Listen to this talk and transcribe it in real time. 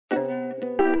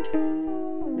The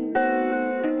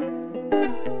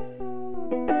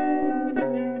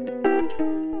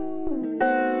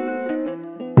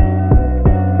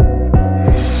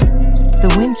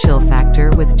Wind Chill Factor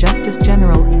with Justice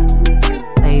General,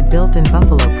 a built-in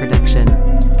Buffalo production.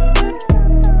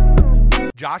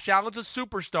 Josh Allen's a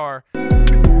superstar.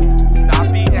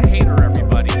 Stop being a hater,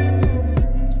 everybody.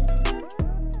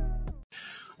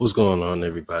 What's going on,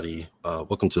 everybody?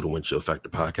 Welcome to the Wind Chill Factor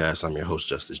podcast. I'm your host,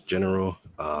 Justice General.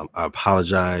 I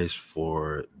apologize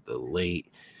for the late,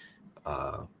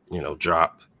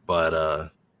 drop, but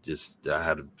I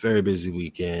had a very busy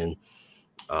weekend.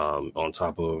 On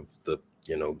top of the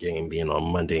game being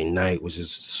on Monday night, which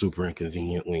is super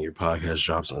inconvenient when your podcast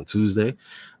drops on Tuesday.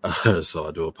 So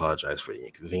I do apologize for the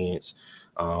inconvenience.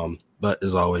 But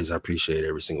as always, I appreciate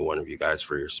every single one of you guys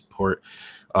for your support.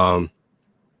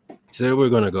 Today we're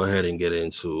going to go ahead and get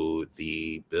into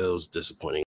the Bills'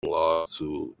 disappointing loss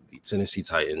to the Tennessee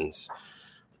Titans.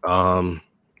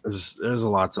 There's a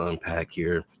lot to unpack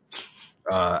here.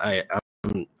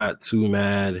 I'm not too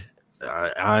mad.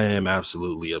 I am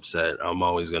absolutely upset. I'm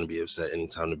always going to be upset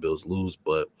anytime the Bills lose,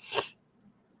 but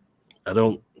I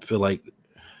don't feel like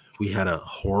we had a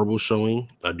horrible showing.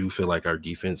 I do feel like our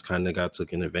defense kind of got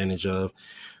taken advantage of.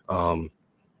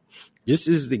 This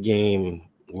is the game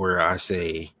where I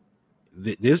say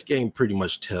this game pretty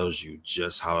much tells you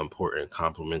just how important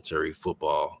complementary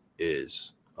football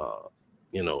is,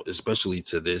 especially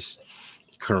to this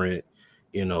current,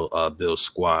 Bills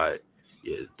squad.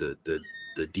 Yeah,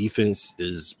 the defense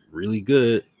is really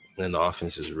good and the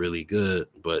offense is really good,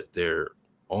 but they're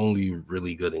only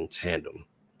really good in tandem,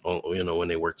 when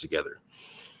they work together.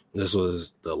 This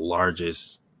was the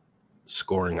largest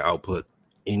scoring output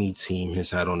any team has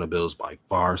had on the Bills by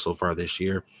far so far this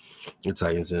year. The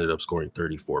Titans ended up scoring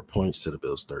 34 points to the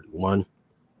Bills 31.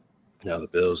 Now the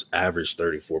Bills averaged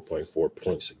 34.4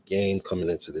 points a game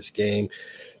coming into this game.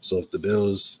 So if the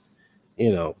Bills,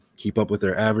 keep up with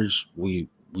their average, we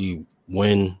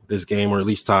win this game or at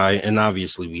least tie. And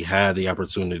obviously we had the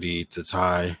opportunity to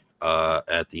tie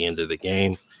at the end of the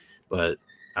game, but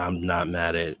I'm not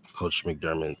mad at Coach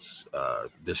McDermott's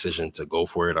decision to go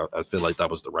for it. I feel like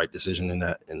that was the right decision in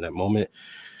that moment.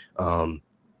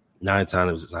 9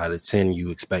 times out of 10,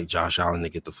 you expect Josh Allen to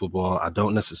get the football. I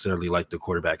don't necessarily like the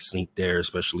quarterback sneak there,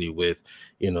 especially with,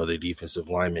 the defensive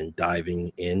lineman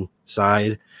diving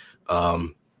inside.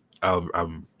 And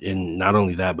not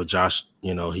only that, but Josh,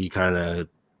 he kind of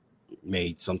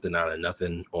made something out of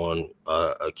nothing on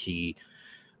a key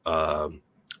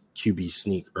QB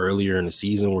sneak earlier in the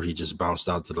season where he just bounced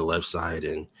out to the left side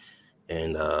and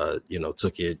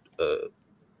took it,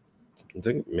 I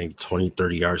think maybe 20,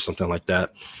 30 yards, something like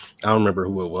that. I don't remember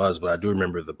who it was, but I do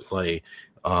remember the play.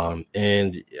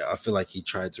 And I feel like he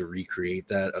tried to recreate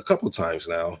that a couple times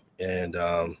now, and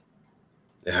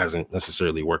it hasn't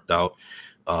necessarily worked out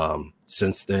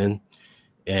since then.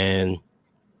 And,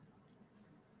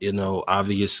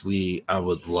 obviously I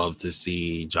would love to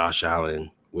see Josh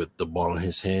Allen with the ball in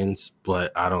his hands,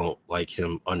 but I don't like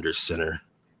him under center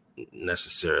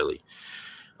necessarily.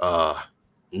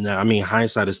 Now, I mean,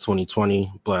 hindsight is 2020,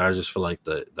 but I just feel like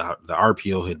the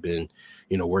RPO had been,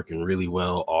 working really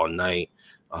well all night.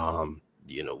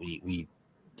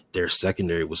 Their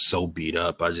secondary was so beat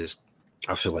up. I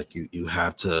feel like you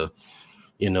have to,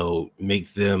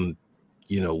 make them,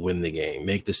 win the game,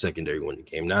 make the secondary win the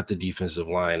game, not the defensive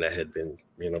line that had been,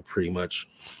 pretty much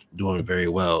doing very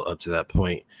well up to that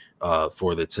point.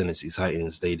 For the Tennessee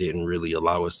Titans, they didn't really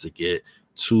allow us to get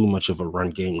too much of a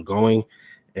run game going,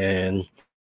 and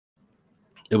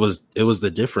it was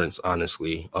the difference,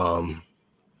 honestly.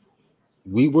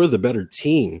 We were the better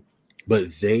team, but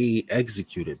they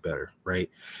executed better, right?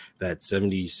 That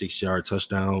 76-yard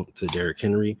touchdown to Derrick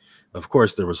Henry. Of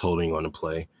course, there was holding on the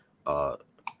play,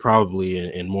 probably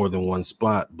in more than one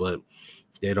spot, but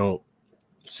they don't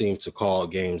seem to call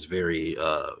games very,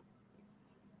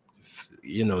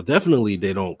 definitely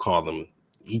they don't call them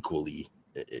equally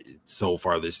so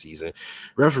far this season.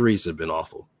 Referees have been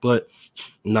awful, but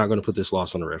I'm not going to put this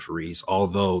loss on the referees,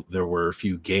 although there were a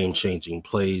few game-changing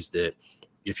plays that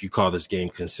if you call this game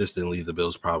consistently, the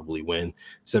Bills probably win.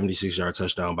 76-yard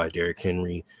touchdown by Derrick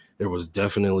Henry. There was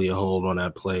definitely a hold on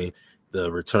that play. The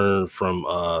return from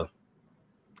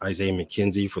Isaiah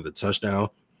McKenzie for the touchdown.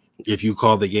 If you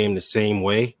call the game the same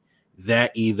way,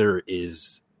 that either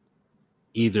the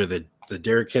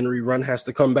Derrick Henry run has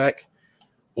to come back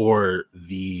or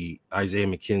the Isaiah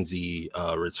McKenzie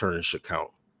return should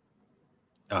count.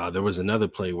 There was another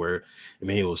play where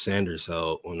Emmanuel Sanders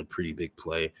held on a pretty big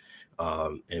play.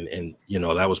 And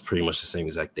that was pretty much the same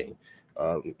exact thing.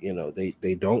 You know,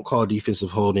 they don't call defensive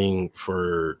holding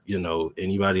for, you know,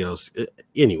 anybody else.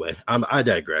 Anyway, I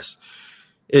digress.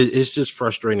 It's just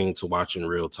frustrating to watch in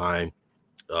real time,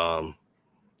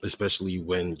 especially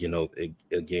when, you know,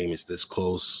 a game is this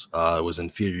close. It was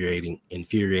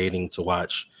infuriating to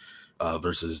watch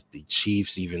versus the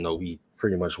Chiefs, even though we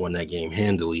pretty much won that game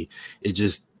handily.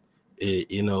 It's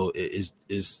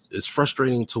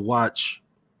frustrating to watch,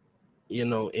 you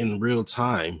know, in real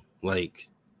time. Like,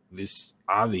 this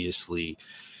obviously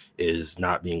is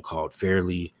not being called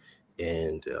fairly,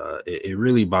 and it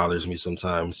really bothers me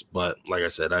sometimes. But like I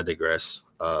said, I digress.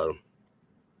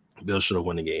 Bill should have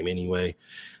won the game anyway.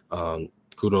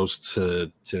 Kudos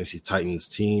to Tennessee Titans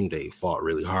team. They fought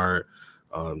really hard.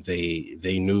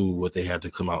 They knew what they had to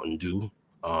come out and do.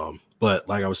 But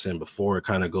like I was saying before, it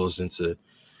kind of goes into,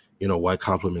 you know, why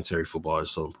complementary football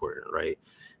is so important, right?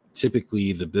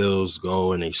 Typically, the Bills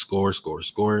go and they score.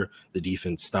 The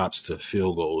defense stops to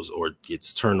field goals or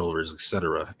gets turnovers,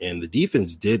 etc. And the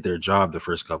defense did their job the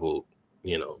first couple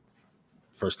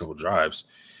drives.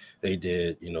 They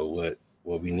did, you know,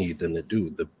 what we need them to do.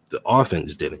 The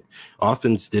offense didn't.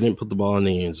 Offense didn't put the ball in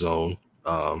the end zone.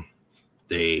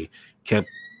 They kept,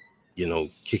 you know,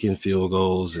 kicking field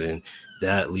goals, and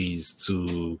that leads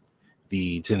to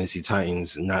the Tennessee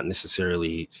Titans not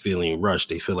necessarily feeling rushed.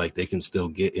 They feel like they can still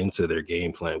get into their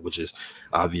game plan, which is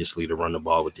obviously to run the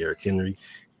ball with Derrick Henry,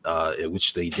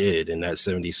 which they did. And that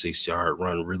 76-yard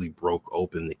run really broke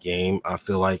open the game, I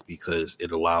feel like, because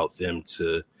it allowed them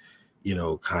to, you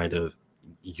know, kind of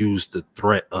use the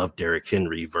threat of Derrick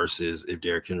Henry versus if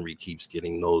Derrick Henry keeps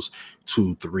getting those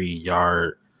 2-3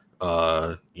 yard,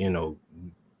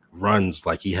 runs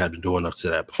like he had been doing up to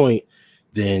that point,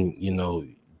 then, you know,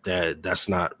 that's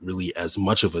not really as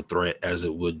much of a threat as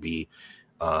it would be,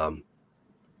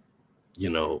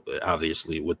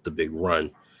 obviously with the big run.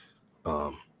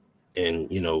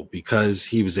 And, you know, because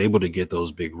he was able to get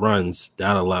those big runs,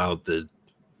 that allowed the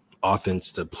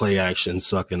offense to play action,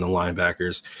 suck in the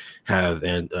linebackers, have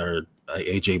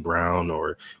AJ Brown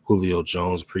or Julio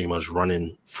Jones pretty much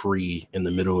running free in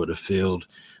the middle of the field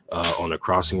on a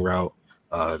crossing route.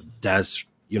 That's,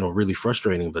 you know, really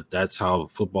frustrating, but that's how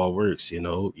football works. You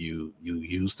know, you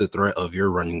use the threat of your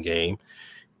running game,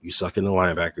 you suck in the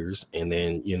linebackers, and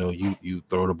then, you know, you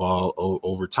throw the ball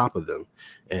over top of them.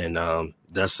 And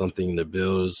that's something the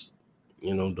Bills,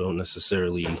 you know, don't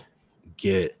necessarily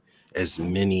get as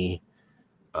many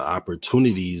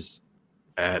opportunities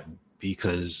at,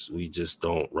 because we just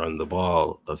don't run the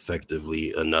ball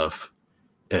effectively enough.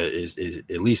 Is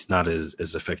at least not as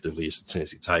effectively as the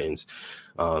Tennessee Titans.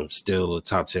 Still a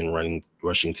top 10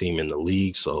 rushing team in the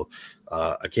league, so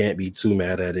I can't be too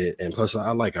mad at it. And plus,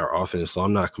 I like our offense, so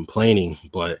I'm not complaining.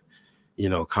 But, you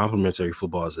know, complementary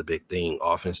football is a big thing.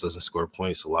 Offense doesn't score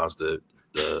points, allows the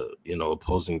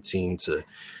opposing team to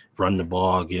run the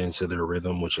ball, get into their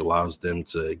rhythm, which allows them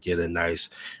to get a nice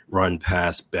run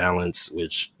pass balance,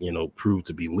 which, you know, proved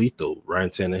to be lethal. Ryan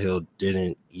Tannehill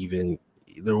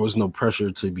there was no pressure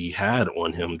to be had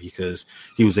on him because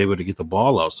he was able to get the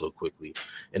ball out so quickly.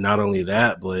 And not only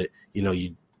that, but, you know,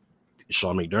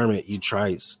 Sean McDermott, he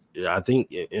tries, I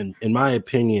think, in my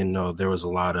opinion, there was a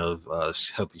lot of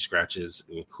healthy scratches,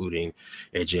 including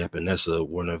AJ Epinesa,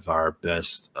 one of our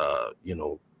best,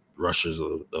 rushers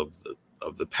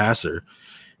of the passer.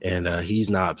 And he's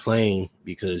not playing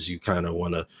because you kind of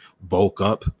want to bulk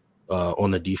up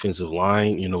on the defensive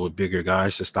line, you know, with bigger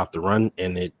guys to stop the run.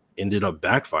 And it ended up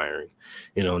backfiring.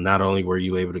 You know, not only were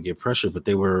you able to get pressure, but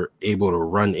they were able to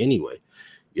run anyway,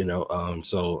 you know.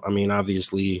 So, I mean,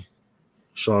 obviously,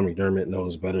 Sean McDermott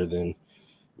knows better than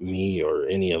me or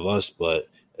any of us, but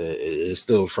it's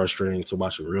still frustrating to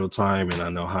watch in real time. And I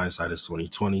know hindsight is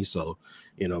 2020. So,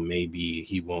 you know, maybe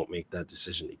he won't make that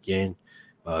decision again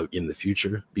in the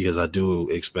future, because I do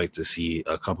expect to see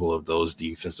a couple of those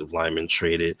defensive linemen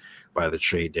traded by the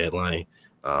trade deadline.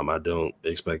 I don't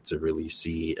expect to really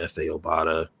see F.A.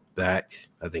 Obata back.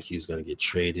 I think he's going to get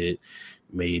traded.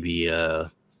 Maybe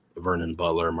Vernon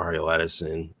Butler, Mario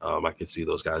Addison. I could see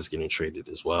those guys getting traded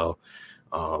as well.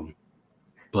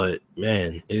 But,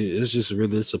 man, it's just a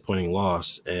really disappointing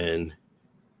loss. And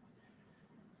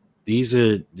it's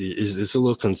a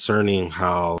little concerning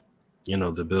how, you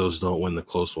know, the Bills don't win the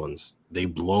close ones. They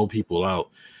blow people out.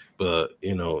 But,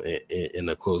 you know, in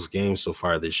a close game so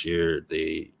far this year,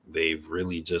 they've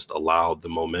really just allowed the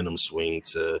momentum swing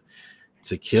to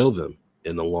kill them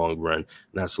in the long run. And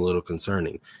that's a little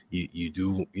concerning. You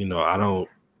do, you know, I don't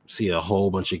see a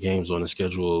whole bunch of games on the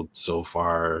schedule so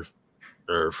far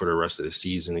or for the rest of the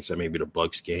season, except maybe the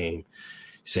Bucs game,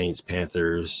 Saints,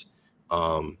 Panthers.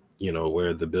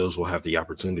 where the Bills will have the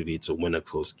opportunity to win a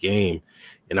close game.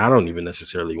 And I don't even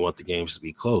necessarily want the games to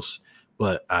be close,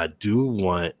 but I do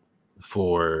want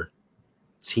for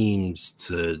teams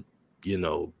to,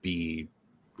 be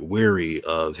wary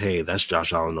of, hey, that's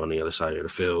Josh Allen on the other side of the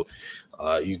field.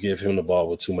 You give him the ball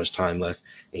with too much time left,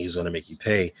 and he's going to make you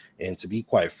pay. And to be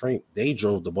quite frank, they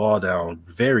drove the ball down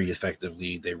very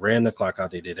effectively. They ran the clock out.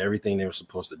 They did everything they were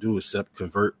supposed to do except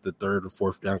convert the third or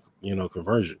fourth down,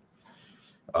 conversion.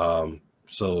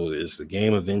 So it's the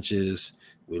game of inches.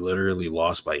 We literally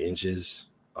lost by inches.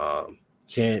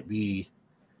 Can't be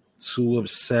too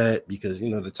upset because,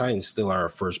 the Titans still are our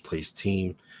first place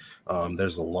team.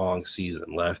 There's a long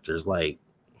season left. There's like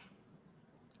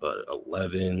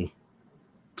 11,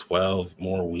 12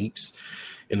 more weeks,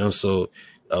 so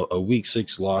a week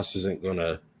 6 loss isn't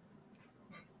gonna,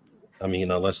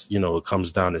 unless, it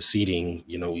comes down to seeding,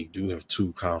 we do have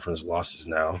 2 conference losses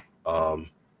now.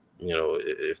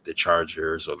 If the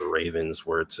Chargers or the Ravens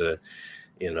were to,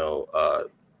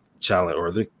 challenge,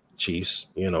 or the Chiefs,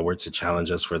 were to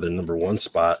challenge us for the number 1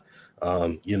 spot,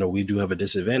 we do have a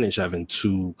disadvantage having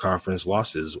 2 conference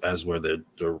losses, as where the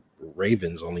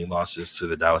Ravens only losses to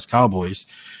the Dallas Cowboys,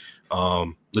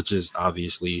 which is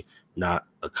obviously not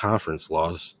a conference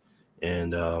loss.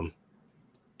 And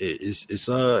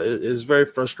it's very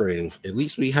frustrating. At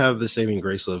least we have the saving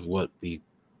grace of what we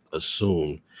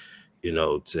assume,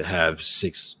 to have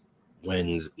 6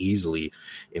 wins easily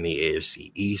in the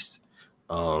AFC East,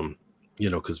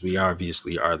 because we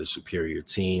obviously are the superior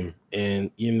team.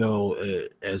 And,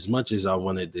 as much as I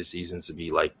wanted this season to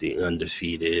be like the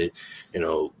undefeated,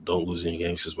 don't lose any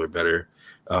games because we're better.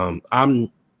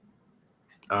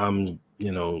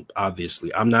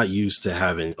 Obviously I'm not used to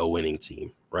having a winning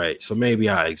team, right? So maybe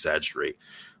I exaggerate.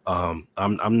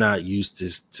 I'm not used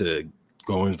to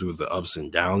going through the ups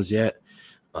and downs yet.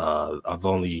 I've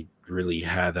only really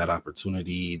had that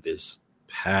opportunity this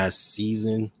past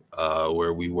season,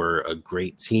 where we were a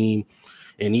great team.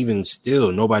 And even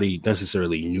still, nobody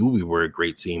necessarily knew we were a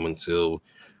great team until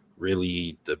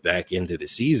really the back end of the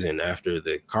season, after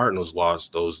the Cardinals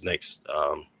lost those next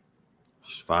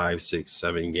 5, 6,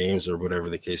 7 games or whatever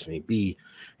the case may be,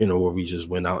 where we just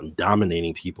went out and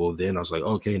dominating people. Then I was like,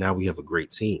 okay, now we have a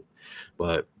great team.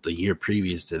 But the year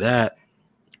previous to that,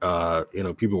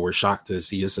 people were shocked to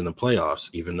see us in the playoffs,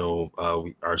 even though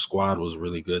our squad was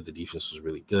really good. The defense was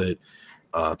really good.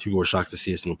 People were shocked to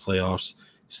see us in the playoffs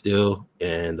still.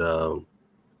 And,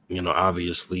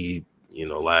 obviously,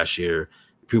 last year,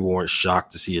 people weren't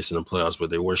shocked to see us in the playoffs, but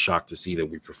they were shocked to see that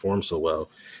we performed so well.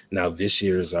 Now, this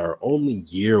year is our only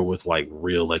year with like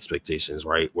real expectations,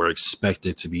 right? We're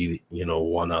expected to be,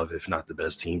 one of, if not the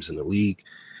best teams in the league.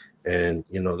 And,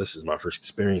 this is my first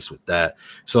experience with that.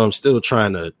 So I'm still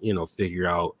trying to, figure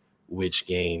out which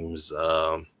games,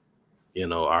 are,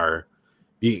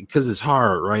 because it's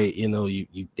hard, right?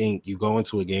 You think you go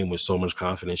into a game with so much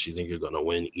confidence, you think you're going to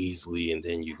win easily, and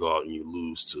then you go out and you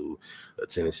lose to a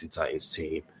Tennessee Titans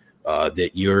team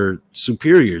that you're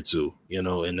superior to,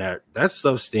 and that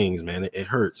stuff stings, man. It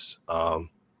hurts.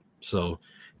 So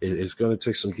it's going to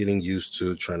take some getting used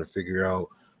to, trying to figure out,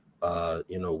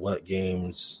 what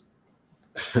games,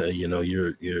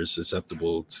 you're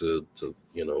susceptible to,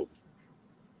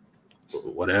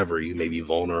 whatever. You may be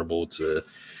vulnerable to,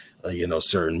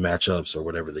 certain matchups or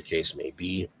whatever the case may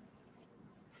be.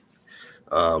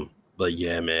 But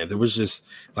yeah, man, there was just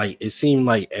like, it seemed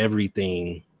like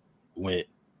everything went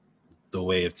the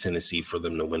way of Tennessee for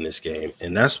them to win this game.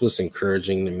 And that's what's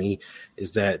encouraging to me,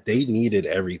 is that they needed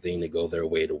everything to go their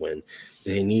way to win.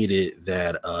 They needed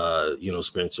that,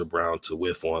 Spencer Brown to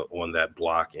whiff on that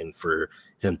block, and for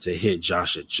him to hit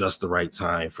Josh at just the right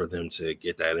time for them to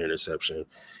get that interception.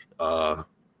 They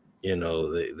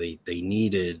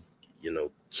needed,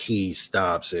 key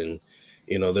stops. And,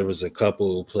 there was a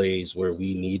couple of plays where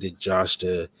we needed Josh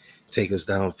to take us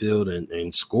downfield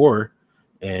and score,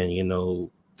 and,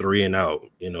 3 and out,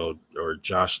 or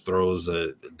Josh throws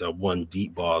the one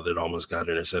deep ball that almost got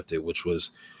intercepted, which was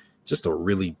just a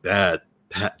really bad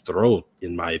throw,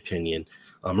 in my opinion.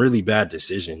 Really bad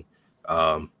decision.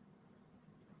 And,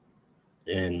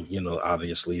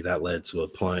 obviously that led to a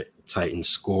punt. Titans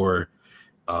score,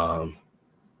 and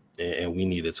we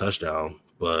need a touchdown.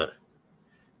 But,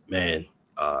 man,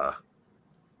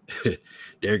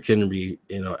 Derrick Henry,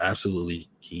 absolutely,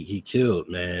 he killed,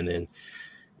 man. And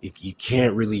you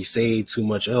can't really say too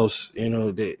much else.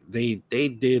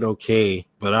 They did okay,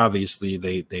 but obviously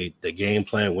the game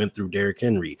plan went through Derrick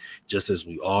Henry, just as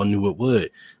we all knew it would,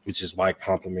 which is why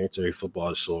complementary football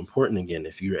is so important. Again,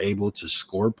 if you're able to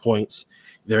score points,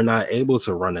 they're not able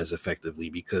to run as effectively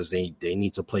because they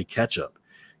need to play catch up.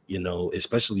 you know,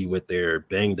 especially with their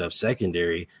banged up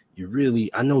secondary.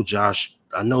 I know Josh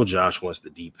wants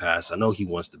the deep pass. I know he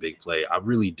wants the big play. I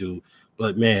really do.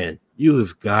 But man, you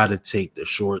have got to take the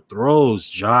short throws,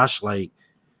 Josh. Like,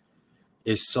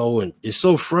 it's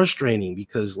so frustrating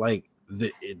because like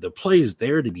the play is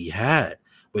there to be had,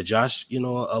 but Josh, you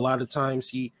know, a lot of times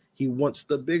he wants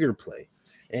the bigger play.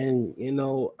 And you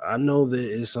know, I know that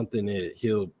it's something that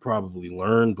he'll probably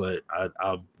learn, but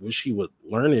I wish he would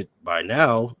learn it by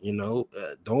now. You know,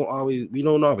 we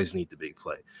don't always need the big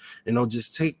play. You know,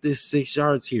 just take this 6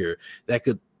 yards here that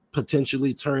could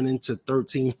potentially turn into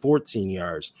 13, 14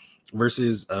 yards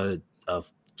versus a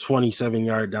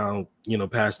 27-yard down, you know,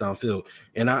 pass downfield.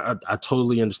 And I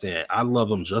totally understand. I love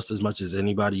them just as much as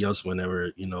anybody else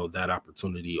whenever, you know, that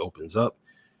opportunity opens up.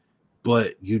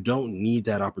 But you don't need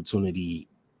that opportunity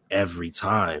every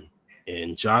time.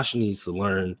 And Josh needs to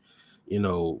learn, you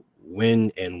know,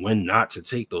 when and when not to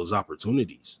take those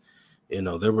opportunities. You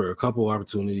know, there were a couple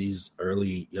opportunities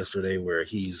early yesterday where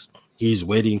he's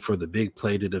waiting for the big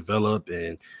play to develop,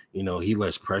 and you know, he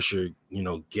lets pressure, you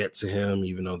know, get to him,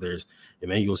 even though there's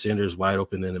Emmanuel Sanders wide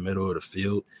open in the middle of the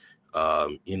field.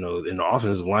 You know, and the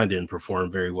offensive line didn't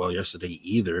perform very well yesterday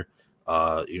either.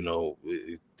 You know,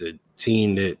 the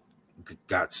team that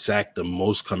got sacked the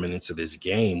most coming into this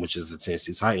game, which is the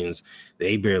Tennessee Titans,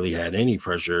 they barely had any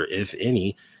pressure, if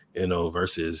any, you know,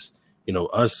 versus, you know,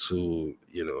 us who,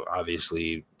 you know,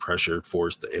 obviously pressured,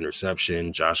 forced the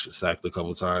interception. Josh got sacked a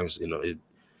couple times. You know,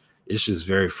 it's just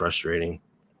very frustrating.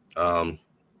 I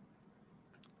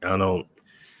don't.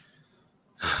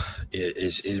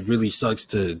 It really sucks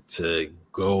to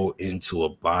go into a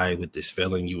bye with this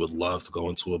feeling. You would love to go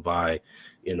into a bye,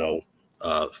 you know,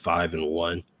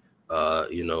 5-1,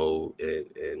 you know,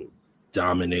 and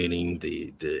dominating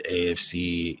the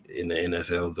AFC in the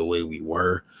NFL the way we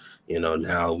were. You know,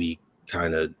 now we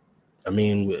kind of, I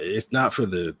mean, if not for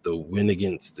the win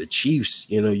against the Chiefs,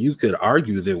 you know, you could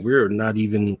argue that we're not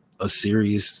even a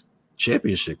serious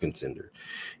championship contender.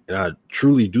 And I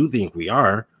truly do think we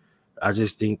are. I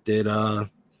just think that,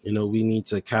 you know, we need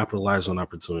to capitalize on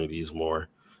opportunities more.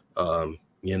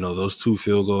 You know, those 2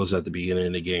 field goals at the beginning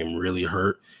of the game really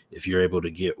hurt. If you're able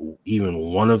to get even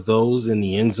one of those in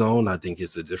the end zone, I think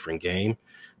it's a different game.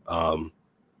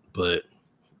 But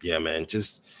yeah, man,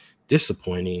 just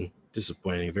disappointing,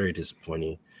 very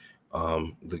disappointing.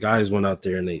 The guys went out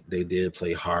there and they did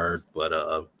play hard,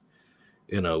 but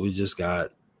you know, we just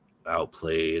got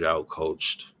outplayed,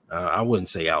 outcoached. I wouldn't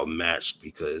say outmatched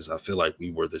because I feel like we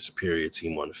were the superior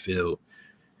team on the field.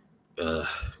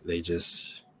 They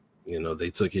just, you know, they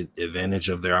took advantage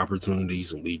of their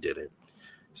opportunities and we didn't.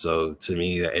 So to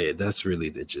me, that's really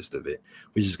the gist of it.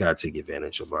 We just got to take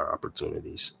advantage of our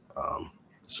opportunities.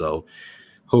 So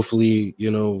hopefully, you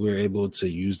know, we're able to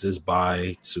use this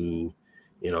bye to,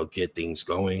 you know, get things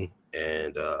going.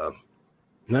 And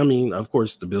I mean, of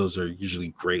course, the Bills are usually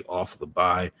great off of the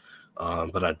bye.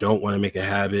 But I don't want to make a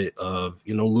habit of,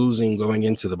 you know, losing going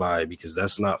into the bye because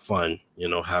that's not fun, you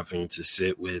know, having to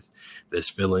sit with this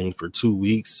feeling for 2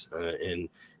 weeks. And,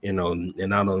 you know, and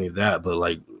not only that, but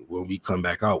like when we come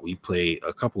back out, we play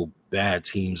a couple bad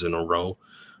teams in a row.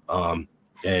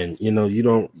 And, you know, you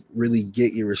don't really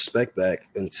get your respect back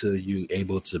until you're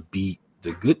able to beat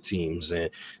the good teams.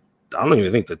 And I don't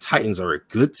even think the Titans are a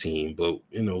good team, but,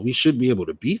 you know, we should be able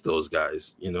to beat those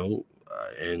guys, you know,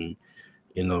 and,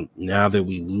 you know, now that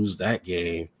we lose that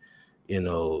game, you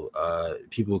know,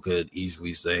 people could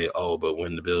easily say, oh, but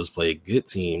when the Bills play a good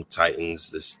team, Titans,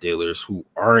 the Steelers, who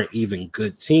aren't even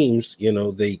good teams, you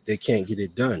know, they can't get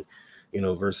it done, you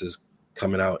know, versus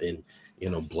coming out and, you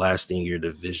know, blasting your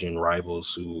division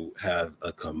rivals who have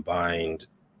a combined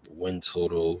win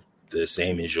total the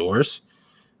same as yours.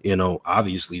 You know,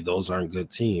 obviously those aren't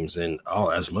good teams. And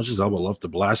as much as I would love to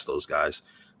blast those guys,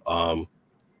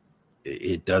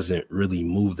 it doesn't really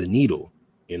move the needle,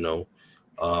 you know.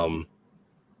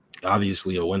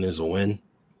 Obviously a win is a win,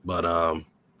 but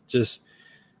just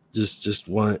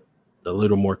want a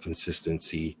little more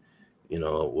consistency, you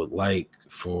know. Would like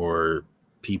for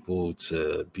people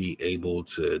to be able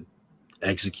to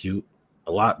execute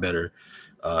a lot better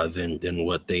than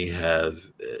what they have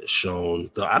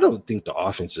shown. Though I don't think the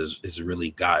offense has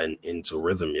really gotten into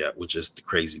rhythm yet, which is the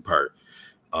crazy part.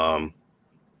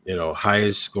 You know,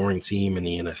 highest scoring team in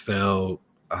the NFL.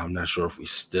 I'm not sure if we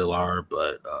still are,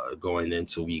 but going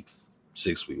into week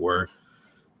 6, we were.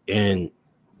 And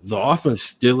the offense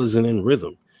still isn't in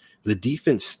rhythm. The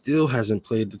defense still hasn't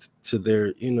played to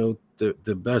their, you know,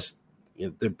 the best, you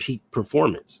know, their peak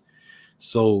performance.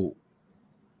 So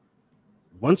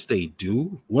once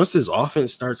this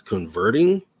offense starts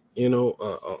converting,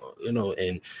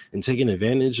 and taking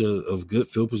advantage of good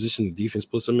field position the defense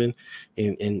puts them in,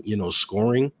 and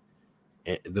scoring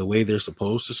the way they're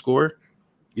supposed to score.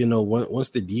 Once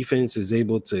the defense is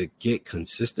able to get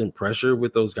consistent pressure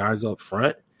with those guys up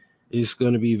front, it's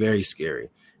going to be very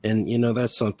scary. And,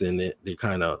 that's something that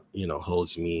kind of,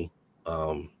 holds me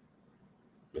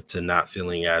to not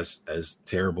feeling as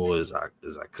terrible as I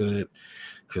could,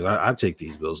 because I take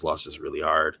these Bills losses really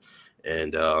hard.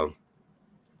 And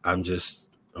I'm just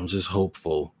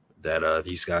hopeful that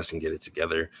these guys can get it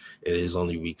together. It is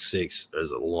only week 6.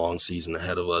 There's a long season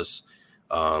ahead of us.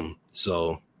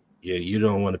 So you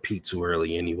don't want to peak too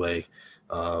early anyway.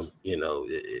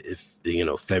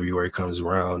 If February comes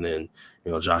around and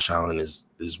Josh Allen is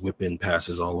whipping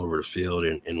passes all over the field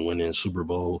and winning Super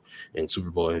Bowl and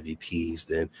Super Bowl MVPs,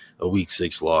 then a week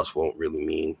 6 loss won't really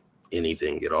mean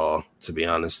anything at all, to be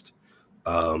honest.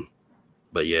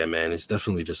 But yeah, man, it's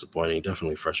definitely disappointing,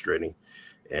 definitely frustrating,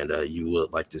 and you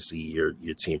would like to see your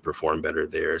team perform better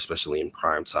there, especially in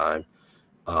prime time.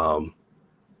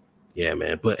 Yeah,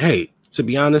 man. But hey, to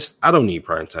be honest, I don't need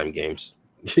primetime games.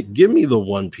 Give me the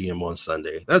 1 p.m. on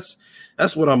Sunday. That's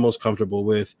what I'm most comfortable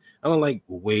with. I don't like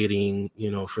waiting,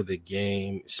 for the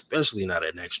game, especially not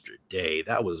an extra day.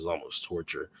 That was almost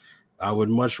torture. I would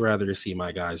much rather see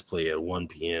my guys play at 1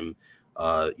 p.m.,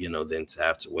 than to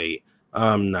have to wait.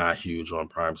 I'm not huge on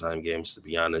primetime games, to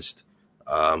be honest.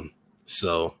 I'm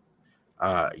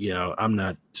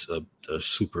not a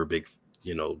super big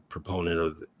proponent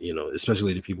of,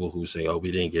 especially the people who say, oh,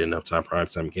 we didn't get enough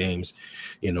primetime games,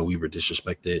 we were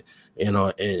disrespected, and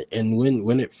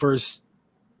when it first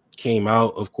came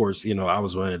out, of course, I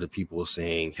was one of the people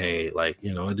saying, hey,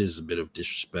 it is a bit of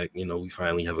disrespect, we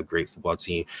finally have a great football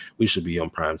team, we should be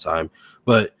on primetime.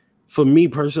 But for me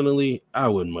personally, I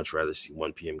would much rather see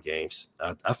 1 p.m. games.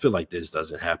 I feel like this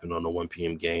doesn't happen on a 1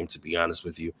 p.m. game, to be honest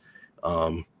with you.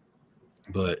 But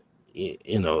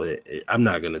I'm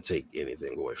not going to take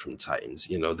anything away from the Titans.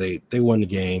 They won the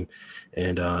game,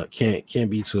 and can't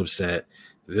be too upset.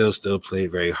 They'll still play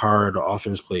very hard. The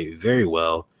offense played very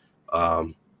well.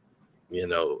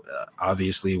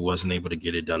 Obviously wasn't able to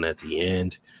get it done at the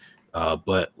end.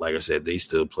 But like I said, they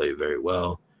still play very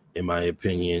well, in my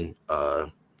opinion.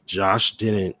 Josh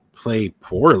didn't play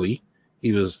poorly.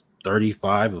 He was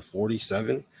 35 of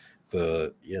 47 for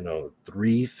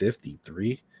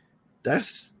 353.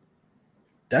 That's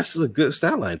a good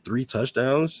stat line. 3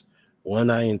 touchdowns, 1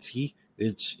 INT.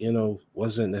 Which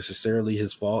wasn't necessarily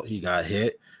his fault. He got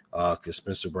hit because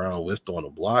Spencer Brown whiffed on a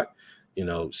block.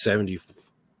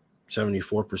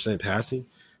 74% passing.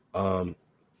 I'm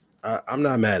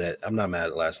not mad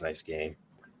at last night's game.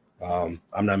 I'm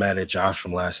not mad at Josh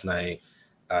from last night.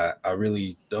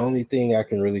 The only thing I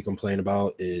can really complain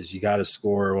about is you got to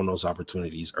score on those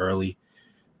opportunities early.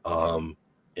 And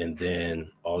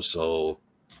then also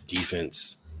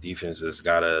defense has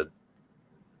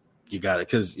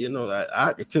because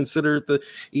I consider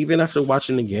even after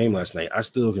watching the game last night, I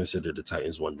still consider the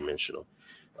Titans one-dimensional.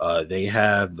 They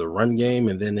have the run game,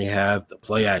 and then they have the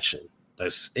play action.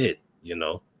 That's it.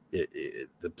 The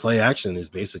play action is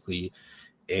basically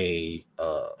it's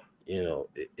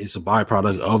a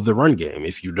byproduct of the run game.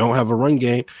 If you don't have a run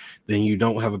game, then you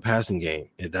don't have a passing game.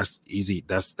 And that's easy.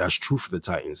 That's true for the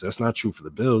Titans. That's not true for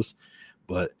the Bills.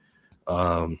 But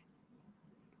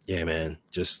yeah, man,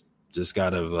 just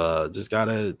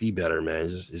gotta be better, man.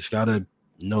 Just gotta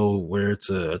know where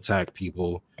to attack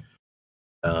people.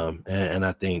 And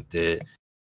I think that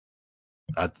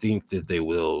they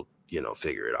will,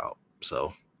 figure it out.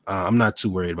 So I'm not too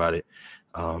worried about it.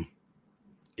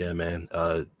 Yeah, man.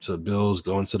 So Bills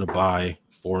going to the bye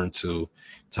 4-2.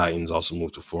 Titans also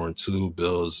moved to 4-2.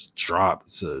 Bills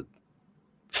dropped to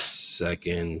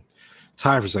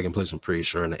tie for second place, I'm pretty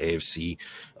sure, in the AFC.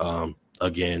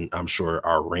 Again, I'm sure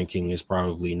our ranking is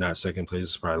probably not second place.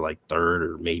 It's probably like third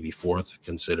or maybe fourth,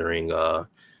 considering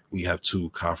we have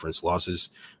 2 conference losses.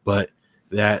 But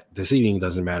the seeding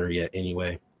doesn't matter yet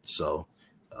anyway. So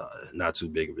not too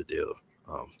big of a deal.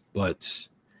 But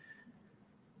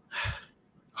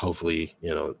hopefully,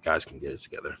 guys can get it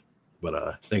together.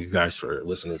 But thank you guys for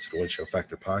listening to the Win Chill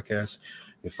Factor podcast.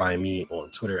 You can find me on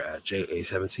Twitter at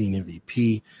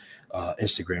JA17MVP,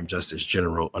 Instagram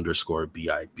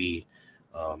JusticeGeneral_BIB.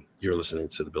 You're listening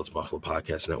to the Built Buffalo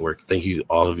Podcast Network. Thank you,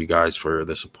 all of you guys, for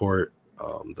the support,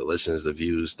 the listens, the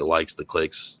views, the likes, the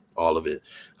clicks, all of it.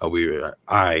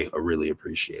 I really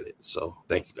appreciate it. So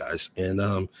thank you guys.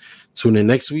 And tune in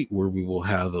next week where we will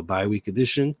have a bye week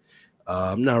edition.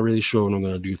 I'm not really sure what I'm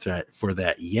going to do for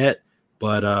that yet,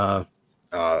 but I'll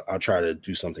try to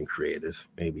do something creative.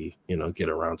 Maybe, get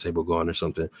a round table going or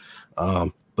something.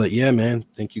 But yeah, man,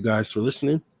 thank you guys for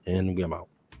listening. and I'm out.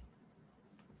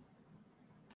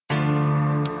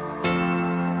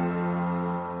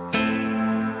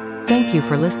 Thank you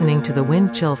for listening to the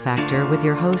Wind Chill Factor with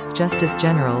your host Justice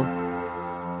General.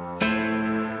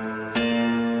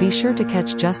 Be sure to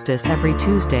catch Justice every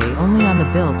Tuesday only on the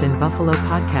Built in Buffalo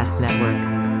Podcast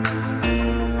Network.